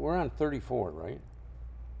an input. We're on 34, right?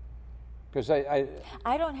 Because I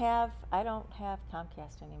don't have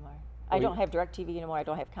Comcast anymore. I Well, don't have DirecTV anymore. I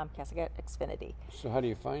don't have Comcast. I got Xfinity. So how do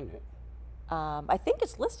you find it? I think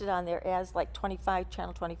it's listed on there as like 25,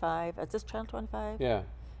 channel 25. Is this channel 25? Yeah.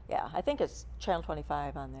 Yeah, I think it's channel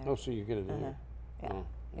 25 on there. Oh, so you get it in there. Yeah. Oh,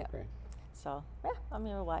 Yeah. Okay. So, yeah, I'm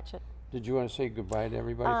going to watch it. Did you want to say goodbye to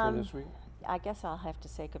everybody for this week? I guess I'll have to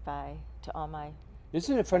say goodbye to all my.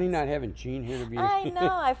 Isn't it funny not having Gene here to be? I know.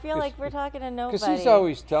 I feel like we're talking to nobody. Because he's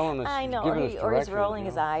always telling us. I know, giving or, us or he's directions, rolling you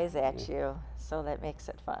his know? eyes at you, so that makes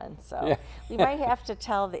it fun. So Yeah. we might have to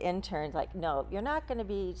tell the interns, like, no, you're not going to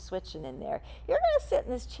be switching in there. You're going to sit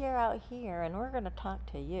in this chair out here, and we're going to talk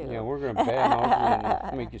to you. Yeah, we're going to badmouth you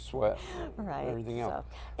and make you sweat. Right. Everything else. So,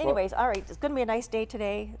 Well, anyways, all right, it's going to be a nice day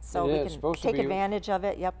today, so It we is. can Supposed to take be- advantage of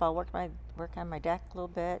it. Yep, I'll work on my deck a little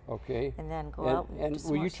bit, Okay. and then go And- out. and do some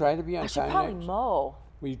will more you stuff. try to be on I should time probably next? mow.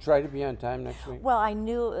 Will you try to be on time next week? Well, I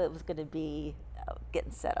knew it was going to be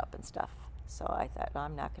getting set up and stuff, so I thought, no,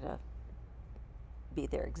 I'm not going to be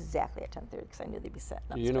there exactly at 10:30 because I knew they'd be setting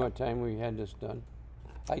up. Do you know stuff. what time we had this done?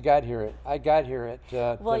 I got here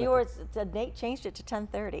at. Well, 10 yours, Nate changed it to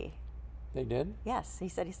 10:30. They did? Yes, he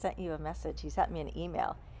said he sent you a message. He sent me an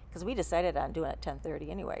email because we decided on doing it at 10:30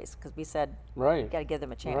 anyways because we said Right. we got to give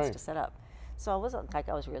them a chance Right. to set up. So it wasn't like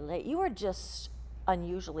I was really late. You were just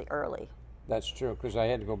unusually early. That's true, because I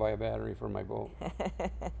had to go buy a battery for my boat.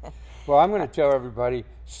 Well, I'm going to tell everybody,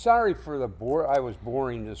 sorry for the I was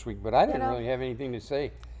boring this week, but I didn't know. really have anything to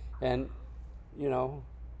say. And, you know,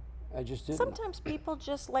 I just didn't. Sometimes people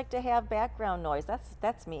just like to have background noise.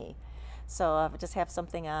 That's me. So just have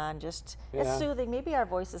something on. Just Yeah. it's soothing. Maybe our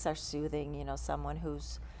voices are soothing. You know, someone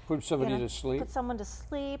who's Put somebody you know, to sleep. Put someone to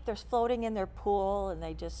sleep. They're floating in their pool and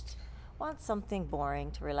they just want something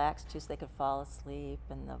boring to relax to, so they could fall asleep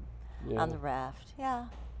Yeah. on the raft. Yeah,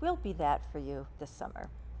 we'll be that for you this summer.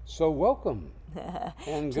 So welcome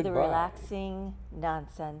and To the goodbye. relaxing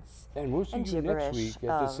nonsense. And we'll see and you next gibberish week at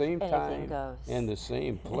the of same anything time goes. and the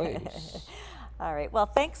same place. All right. Well,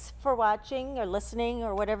 thanks for watching or listening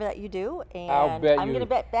or whatever that you do. And I'll bet I'm you. going to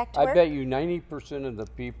bet back to I work. bet you 90% of the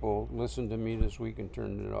people listened to me this week and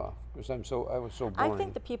turned it off because I was so boring. I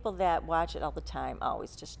think the people that watch it all the time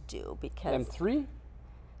always just do because Them three?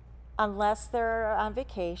 unless they're on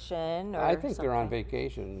vacation or I think they're on something.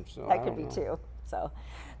 vacation. So I That don't could be know. too. So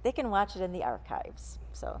they can watch it in the archives.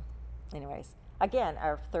 So, anyways, again,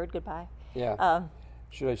 our third goodbye. Yeah.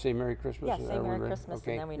 Should I say Merry Christmas? Yeah, say Are we Merry ready? Christmas, and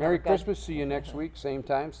Okay. then we know Merry we're good. Christmas. See you next week. Same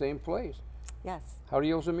time, same place. Yes.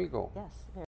 Adios, amigo. Yes.